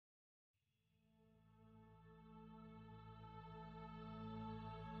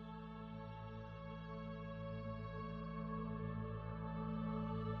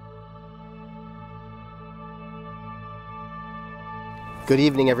Good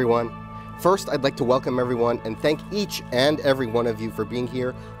evening, everyone. First, I'd like to welcome everyone and thank each and every one of you for being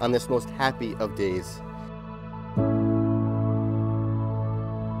here on this most happy of days.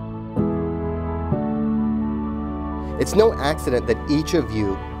 It's no accident that each of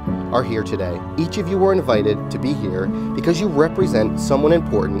you are here today. Each of you were invited to be here because you represent someone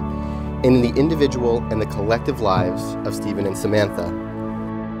important in the individual and the collective lives of Steven and Samantha.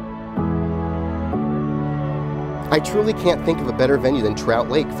 I truly can't think of a better venue than Trout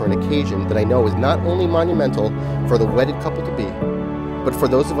Lake for an occasion that I know is not only monumental for the wedded couple to be, but for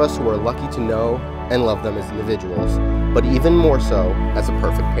those of us who are lucky to know and love them as individuals, but even more so as a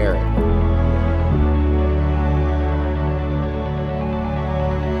perfect pairing.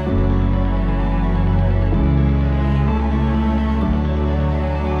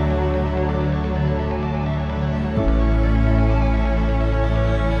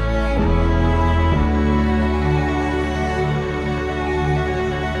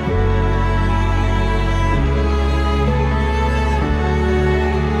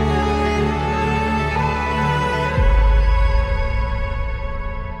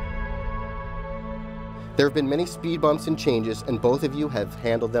 There have been many speed bumps and changes, and both of you have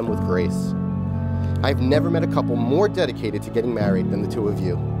handled them with grace. I've never met a couple more dedicated to getting married than the two of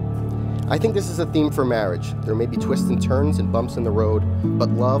you. I think this is a theme for marriage. There may be twists and turns and bumps in the road,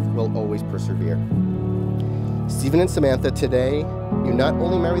 but love will always persevere. Steven and Samantha, today, you not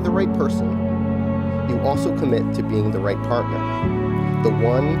only marry the right person, you also commit to being the right partner, the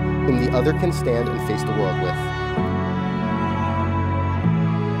one whom the other can stand and face the world with.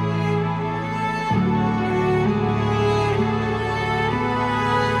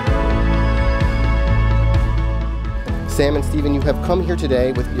 Sam and Steven, you have come here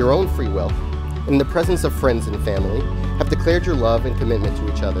today with your own free will, in the presence of friends and family, have declared your love and commitment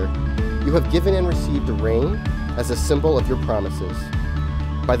to each other. You have given and received a ring as a symbol of your promises.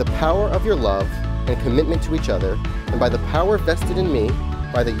 By the power of your love and commitment to each other, and by the power vested in me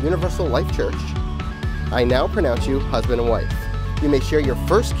by the Universal Life Church, I now pronounce you husband and wife. You may share your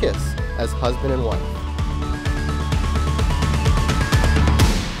first kiss as husband and wife.